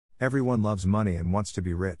Everyone loves money and wants to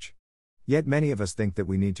be rich. Yet many of us think that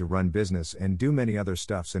we need to run business and do many other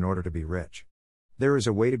stuffs in order to be rich. There is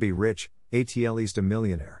a way to be rich, at least a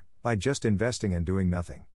millionaire, by just investing and doing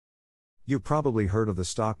nothing. You probably heard of the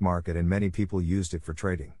stock market and many people used it for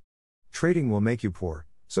trading. Trading will make you poor,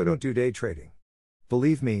 so don't do day trading.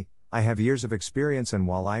 Believe me, I have years of experience, and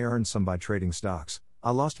while I earned some by trading stocks,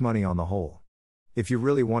 I lost money on the whole. If you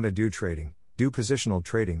really want to do trading, do positional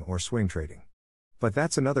trading or swing trading. But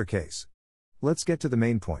that's another case. Let's get to the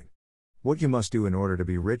main point. What you must do in order to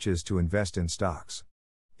be rich is to invest in stocks.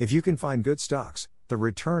 If you can find good stocks, the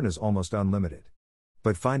return is almost unlimited.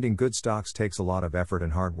 But finding good stocks takes a lot of effort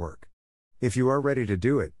and hard work. If you are ready to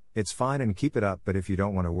do it, it's fine and keep it up, but if you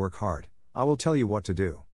don't want to work hard, I will tell you what to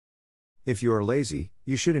do. If you are lazy,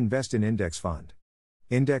 you should invest in index fund.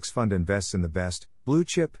 Index fund invests in the best, blue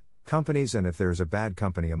chip, companies, and if there is a bad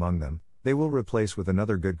company among them, they will replace with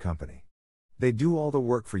another good company. They do all the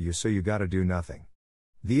work for you, so you gotta do nothing.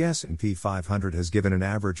 The S&P 500 has given an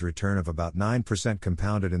average return of about 9%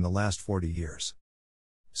 compounded in the last 40 years.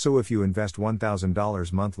 So if you invest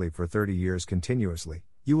 $1,000 monthly for 30 years continuously,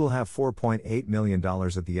 you will have $4.8 million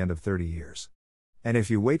at the end of 30 years. And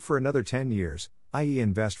if you wait for another 10 years, i.e.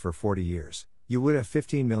 invest for 40 years, you would have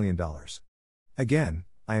 $15 million. Again,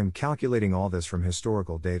 I am calculating all this from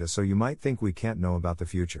historical data, so you might think we can't know about the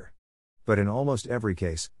future. But in almost every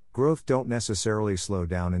case, growth don't necessarily slow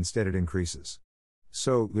down, instead it increases.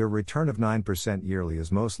 So, your return of 9% yearly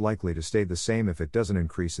is most likely to stay the same if it doesn't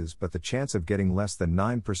increases, but the chance of getting less than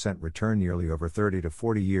 9% return yearly over 30 to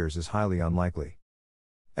 40 years is highly unlikely.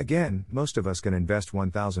 Again, most of us can invest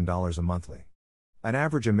 $1,000 a monthly. An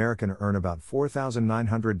average American earn about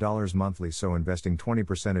 $4,900 monthly, so investing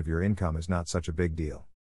 20% of your income is not such a big deal.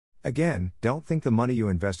 Again, don't think the money you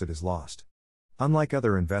invested is lost. Unlike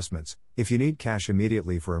other investments, if you need cash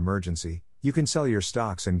immediately for emergency, you can sell your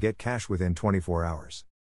stocks and get cash within 24 hours.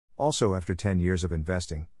 Also, after 10 years of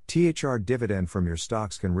investing, THR dividend from your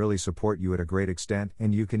stocks can really support you at a great extent,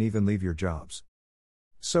 and you can even leave your jobs.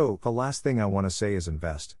 So, the last thing I want to say is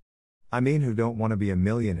invest. I mean, who don't want to be a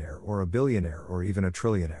millionaire or a billionaire or even a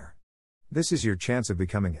trillionaire? This is your chance of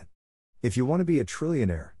becoming it. If you want to be a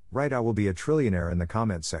trillionaire, write "I will be a trillionaire" in the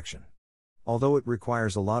comments section. Although it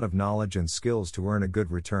requires a lot of knowledge and skills to earn a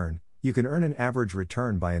good return, you can earn an average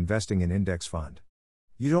return by investing in index fund.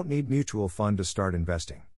 You don't need mutual fund to start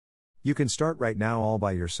investing. You can start right now all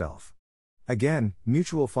by yourself. Again,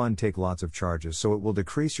 mutual fund take lots of charges, so it will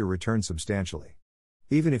decrease your return substantially.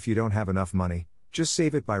 Even if you don't have enough money, just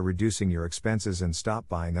save it by reducing your expenses and stop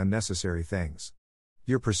buying unnecessary things.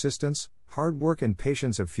 Your persistence, hard work and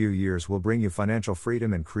patience of few years will bring you financial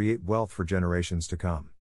freedom and create wealth for generations to come.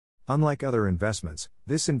 Unlike other investments,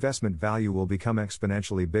 this investment value will become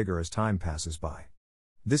exponentially bigger as time passes by.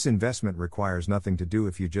 This investment requires nothing to do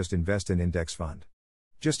if you just invest in index fund.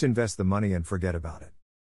 Just invest the money and forget about it.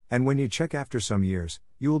 And when you check after some years,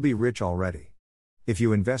 you will be rich already. If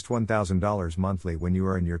you invest $1,000 monthly when you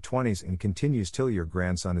are in your 20s and continues till your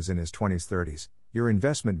grandson is in his 20s, 30s, your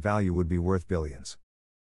investment value would be worth billions.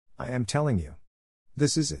 I am telling you.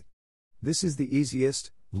 This is it. This is the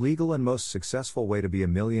easiest, legal and most successful way to be a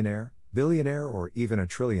millionaire, billionaire or even a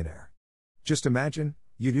trillionaire. Just imagine,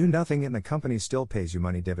 you do nothing and the company still pays you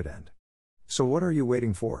money dividend. So what are you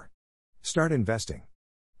waiting for? Start investing.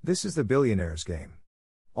 This is the billionaire's game.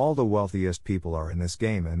 All the wealthiest people are in this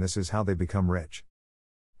game, and this is how they become rich.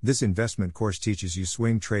 This investment course teaches you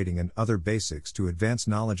swing trading and other basics to advance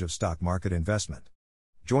knowledge of stock market investment.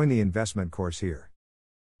 Join the investment course here.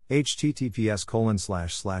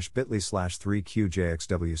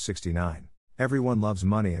 https://bit.ly/3QJXW69. Everyone loves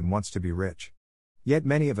money and wants to be rich. Yet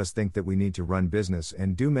many of us think that we need to run business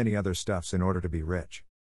and do many other stuffs in order to be rich.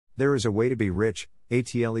 There is a way to be rich,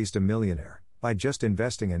 at least a millionaire, by just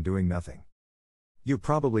investing and doing nothing. You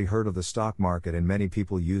probably heard of the stock market and many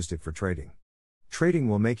people used it for trading. Trading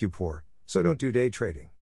will make you poor, so don't do day trading.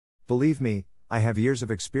 Believe me, I have years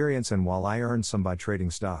of experience, and while I earned some by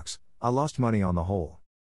trading stocks, I lost money on the whole.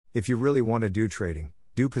 If you really want to do trading,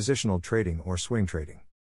 do positional trading or swing trading.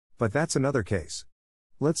 But that's another case.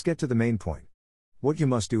 Let's get to the main point. What you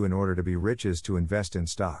must do in order to be rich is to invest in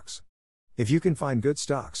stocks. If you can find good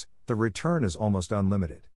stocks, the return is almost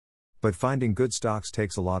unlimited. But finding good stocks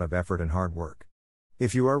takes a lot of effort and hard work.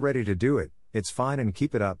 If you are ready to do it, it's fine and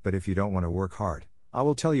keep it up, but if you don't want to work hard, I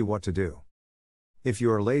will tell you what to do. If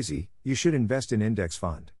you are lazy, you should invest in index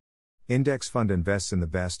fund. Index fund invests in the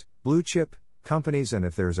best, blue chip, companies, and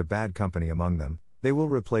if there is a bad company among them, they will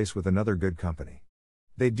replace with another good company.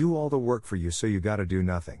 They do all the work for you, so you gotta do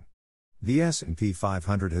nothing. The S&P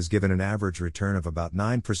 500 has given an average return of about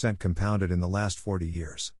 9% compounded in the last 40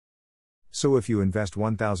 years. So if you invest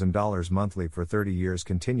 $1,000 monthly for 30 years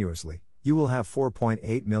continuously, you will have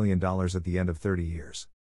 $4.8 million at the end of 30 years.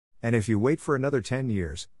 And if you wait for another 10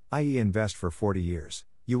 years, i.e., invest for 40 years,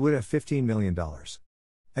 you would have $15 million.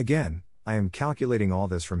 Again, I am calculating all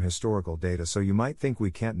this from historical data, so you might think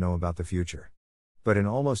we can't know about the future. But in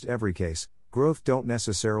almost every case, growth don't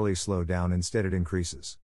necessarily slow down, instead it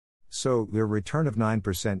increases. So, your return of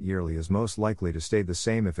 9% yearly is most likely to stay the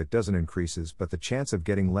same if it doesn't increases, but the chance of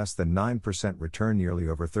getting less than 9% return yearly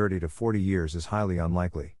over 30 to 40 years is highly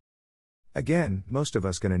unlikely. Again, most of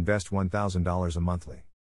us can invest $1,000 a monthly.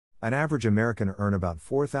 An average American earn about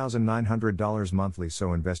 $4,900 monthly,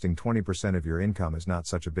 so investing 20% of your income is not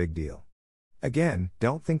such a big deal. Again,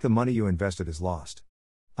 don't think the money you invested is lost.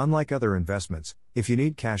 Unlike other investments, if you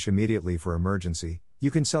need cash immediately for emergency, you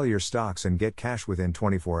can sell your stocks and get cash within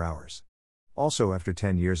 24 hours. Also, after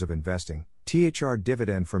 10 years of investing, THR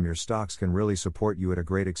dividend from your stocks can really support you at a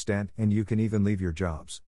great extent, and you can even leave your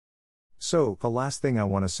jobs. So, the last thing I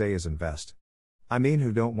want to say is invest. I mean,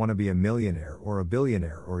 who don't want to be a millionaire or a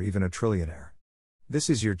billionaire or even a trillionaire? This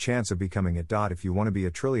is your chance of becoming it. If you want to be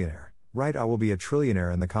a trillionaire, write "I will be a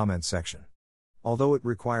trillionaire" in the comments section. Although it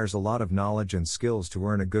requires a lot of knowledge and skills to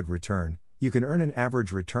earn a good return, you can earn an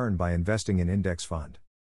average return by investing in index fund.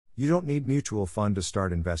 You don't need mutual fund to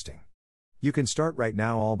start investing. You can start right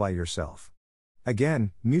now all by yourself.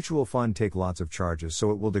 Again, mutual fund take lots of charges, so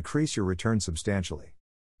it will decrease your return substantially.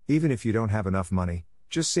 Even if you don't have enough money,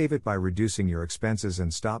 just save it by reducing your expenses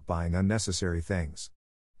and stop buying unnecessary things.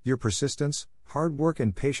 Your persistence, hard work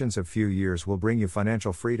and patience of few years will bring you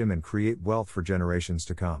financial freedom and create wealth for generations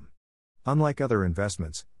to come. Unlike other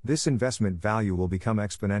investments, this investment value will become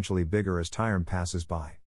exponentially bigger as time passes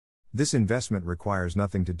by. This investment requires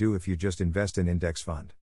nothing to do if you just invest in index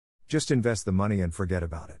fund. Just invest the money and forget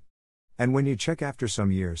about it. And when you check after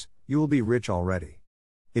some years, you will be rich already.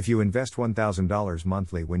 If you invest $1,000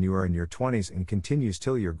 monthly when you are in your 20s and continues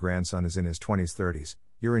till your grandson is in his 20s, 30s,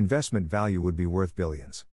 your investment value would be worth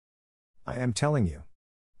billions. I am telling you.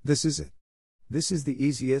 This is it. This is the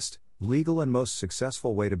easiest, legal and most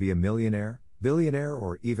successful way to be a millionaire, billionaire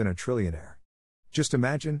or even a trillionaire. Just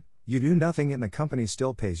imagine, you do nothing and the company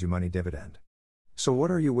still pays you money dividend. So what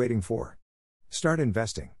are you waiting for? Start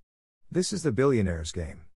investing. This is the billionaire's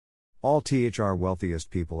game. All THR wealthiest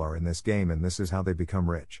people are in this game, and this is how they become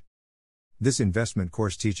rich. This investment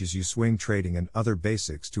course teaches you swing trading and other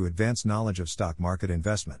basics to advance knowledge of stock market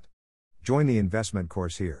investment. Join the investment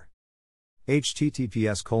course here.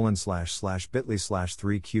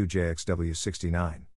 https://bit.ly/3QJXW69